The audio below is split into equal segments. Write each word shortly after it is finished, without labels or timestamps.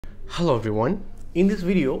Hello everyone. In this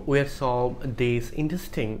video we have solved this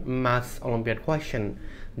interesting maths Olympiad question.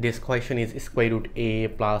 This question is square root a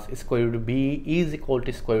plus square root b is equal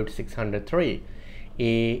to square root 603.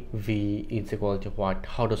 A v is equal to what?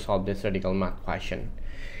 How to solve this radical math question.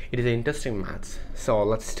 It is an interesting maths. So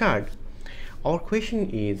let's start. Our question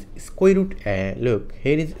is square root a. Look,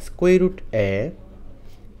 here is square root a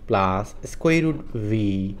plus square root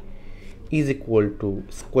v is equal to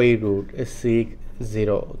square root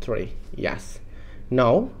 603. Yes.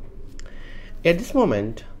 Now at this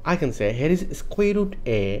moment I can say here is square root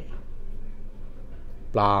a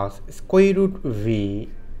plus square root v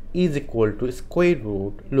is equal to square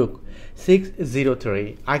root, look,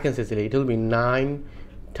 603. I can say it will be 9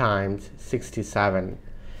 times 67.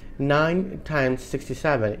 9 times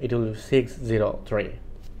 67, it will be 603.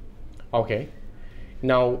 Okay.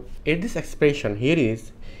 Now at this expression here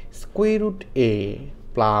is square root a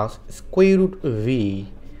plus square root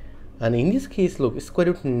v, and in this case look, square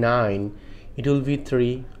root 9 it will be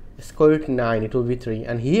 3, square root 9 it will be 3,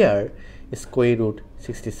 and here square root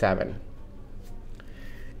 67.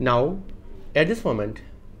 Now at this moment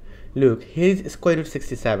look, here is square root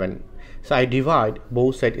 67, so I divide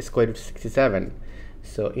both sides square root 67.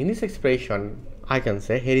 So in this expression I can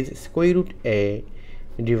say here is square root a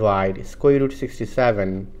divide square root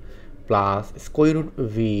 67 plus square root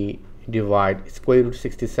v divide square root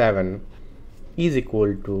 67 is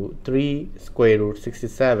equal to 3 square root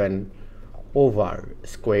 67 over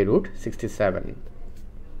square root 67.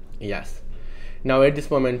 Yes. Now at this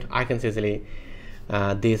moment I can say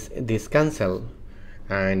this cancel,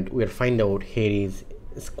 and we'll find out here is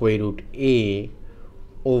square root a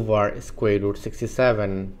over square root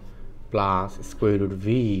 67 plus square root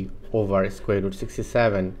v over square root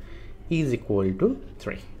 67 is equal to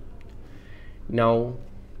 3. Now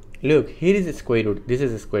look, here is a square root, this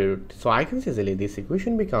is a square root, so I can say this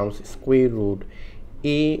equation becomes square root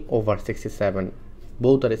a over 67,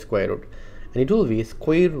 both are square root, and it will be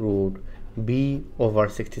square root b over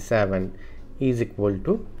 67 is equal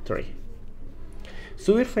to 3.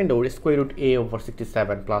 So we'll find out square root a over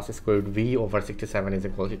 67 plus square root v over 67 is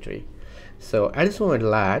equal to 3. So at this moment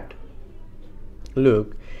let,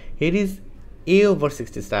 look, here is a over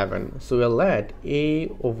 67, so we'll let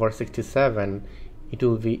a over 67 it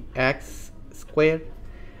will be x squared,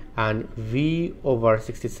 and v over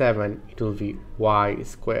 67 it will be y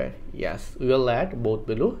squared. Yes, we will let both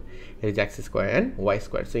below, here is x squared and y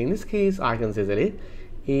squared. So in this case I can say that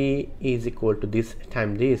a is equal to this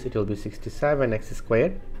times this, it will be 67 x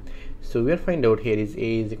squared. So we'll find out here is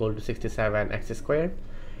a is equal to 67 x squared,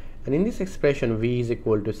 and in this expression v is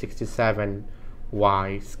equal to 67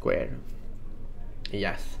 y squared.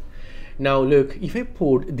 Yes. Now look, if I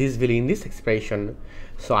put this value in this expression,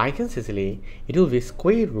 so I can say it will be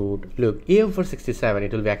square root, look, a over 67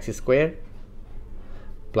 it will be x squared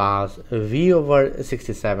plus v over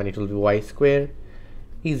 67 it will be y squared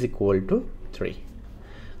is equal to 3.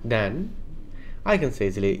 Then I can say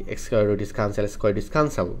x square root is cancel, square root is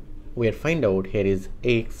cancel. We'll find out here is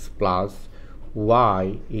x plus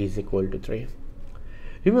y is equal to 3.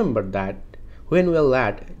 Remember that when we'll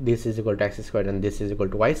let this is equal to x squared and this is equal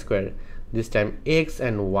to y squared, this time x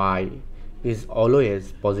and y is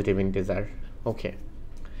always positive integer. Okay,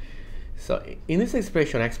 so in this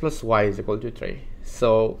expression x plus y is equal to 3.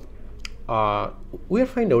 So we'll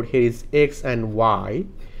find out here is x and y.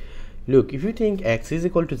 Look, if you think x is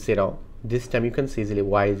equal to 0, this time you can see easily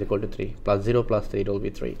y is equal to 3, plus 0 plus 3 it will be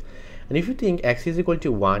 3. And if you think x is equal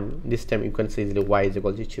to 1, this time you can see easily y is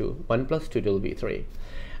equal to 2, 1 plus 2 it will be 3.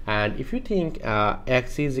 And if you think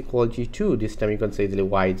x is equal to 2, this time you can say easily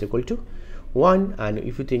y is equal to 1, and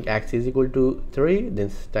if you think x is equal to 3,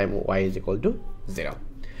 this time y is equal to 0.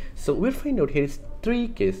 So we'll find out here is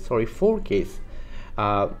 4 case.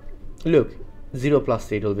 Look, 0 plus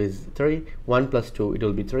 3 it will be 3, 1 plus 2 it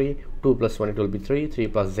will be 3, 2 plus 1 it will be 3, 3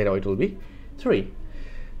 plus 0 it will be 3.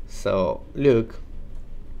 So look,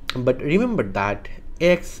 but remember that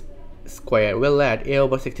x square, we'll let a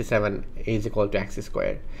over 67 is equal to x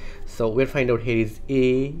squared. So we'll find out here is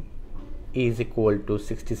a is equal to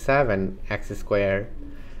 67 x squared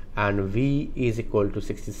and v is equal to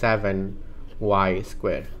 67 y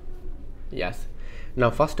squared. Yes. Now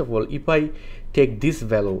first of all, if I take this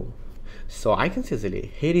value, so I can say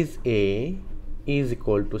here is a is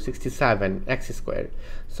equal to 67 x squared,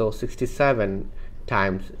 so 67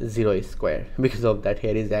 times 0 is square. Because of that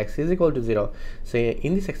here is x is equal to 0, so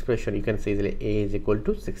in this expression you can say easily a is equal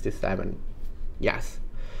to 67. Yes.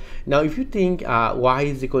 Now if you think y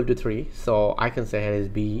is equal to 3, so I can say here is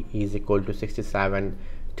b is equal to 67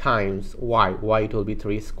 times y it will be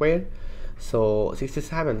 3 squared. So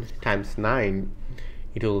 67 times 9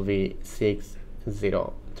 it will be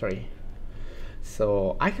 603.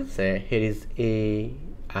 So I can say here is A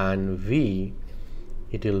and V,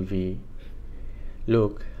 it will be,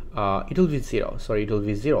 look, it will be 0, sorry, it will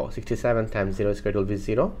be 0. 67 times 0 squared will be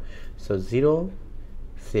 0, so 0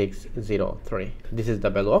 603. This is the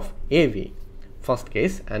value of AV, first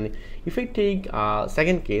case. And if I take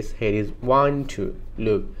second case, here is 1 2,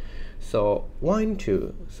 look, so 1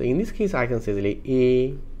 2, so in this case I can say easily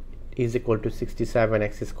A is equal to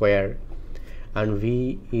 67x square and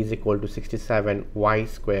V is equal to 67y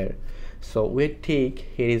square. So we take,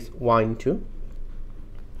 here is 1 2,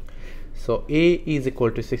 so A is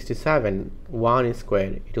equal to 67, 1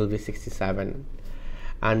 square, it will be 67,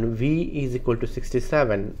 and V is equal to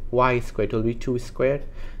 67, y square, it will be 2 square,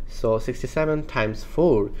 so 67 times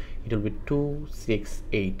 4, it will be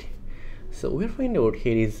 268. So we'll find out,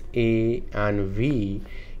 here is A and V,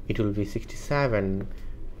 it will be 67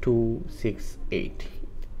 268.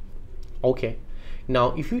 Okay,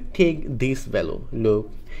 now if you take this value,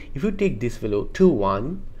 look, if you take this value 2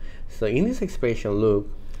 1, so in this expression, look,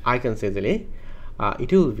 I can say easily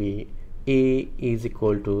it will be A is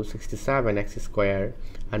equal to 67x square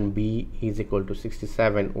and B is equal to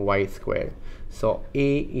 67y square. So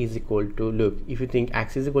A is equal to, look, if you think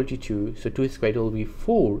x is equal to 2, so 2 squared will be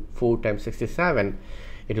 4, 4 times 67,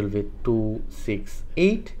 it will be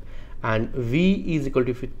 268, and V is equal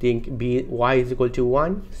to, if you think y is equal to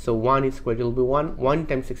 1, so 1 squared will be 1, 1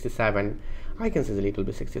 times 67, I can say it will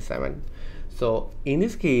be 67. So in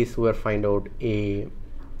this case we will find out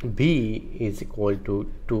B is equal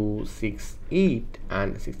to 268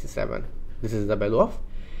 and 67. This is the value of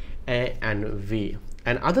A and V.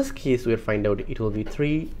 And other case we will find out it will be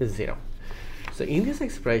 3 0. So in this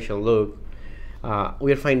expression, look,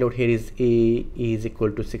 we will find out here is A is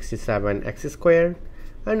equal to 67x square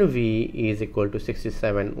and V is equal to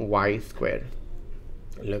 67y square.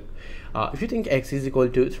 Look, if you think x is equal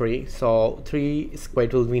to 3, so 3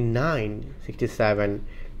 squared will be 9. 67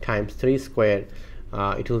 times 3 squared,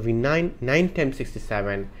 it will be 9 times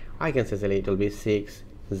 67, I can say it will be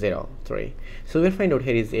 603. So we'll find out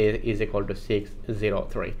here is A is equal to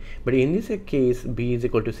 603, but in this case B is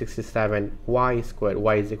equal to 67, y squared,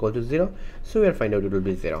 y is equal to 0, so we'll find out it will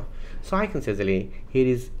be 0. So I can say here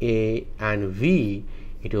is A and V,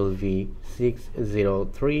 it will be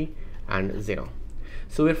 603 and 0.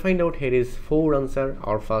 So we'll find out here is 4 answer.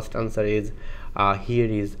 Our first answer is here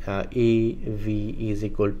is AV is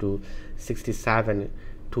equal to 67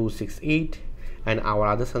 268, and our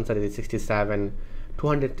other answer is 67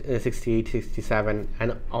 268 67,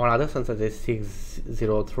 and our other answer is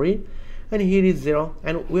 603, and here is 0.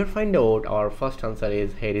 And we'll find out our first answer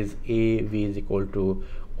is, here is AV is equal to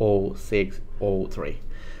 0603.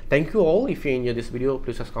 Thank you all. If you enjoyed this video,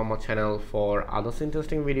 please subscribe my channel for others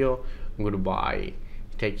interesting video. Goodbye,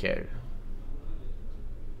 take care.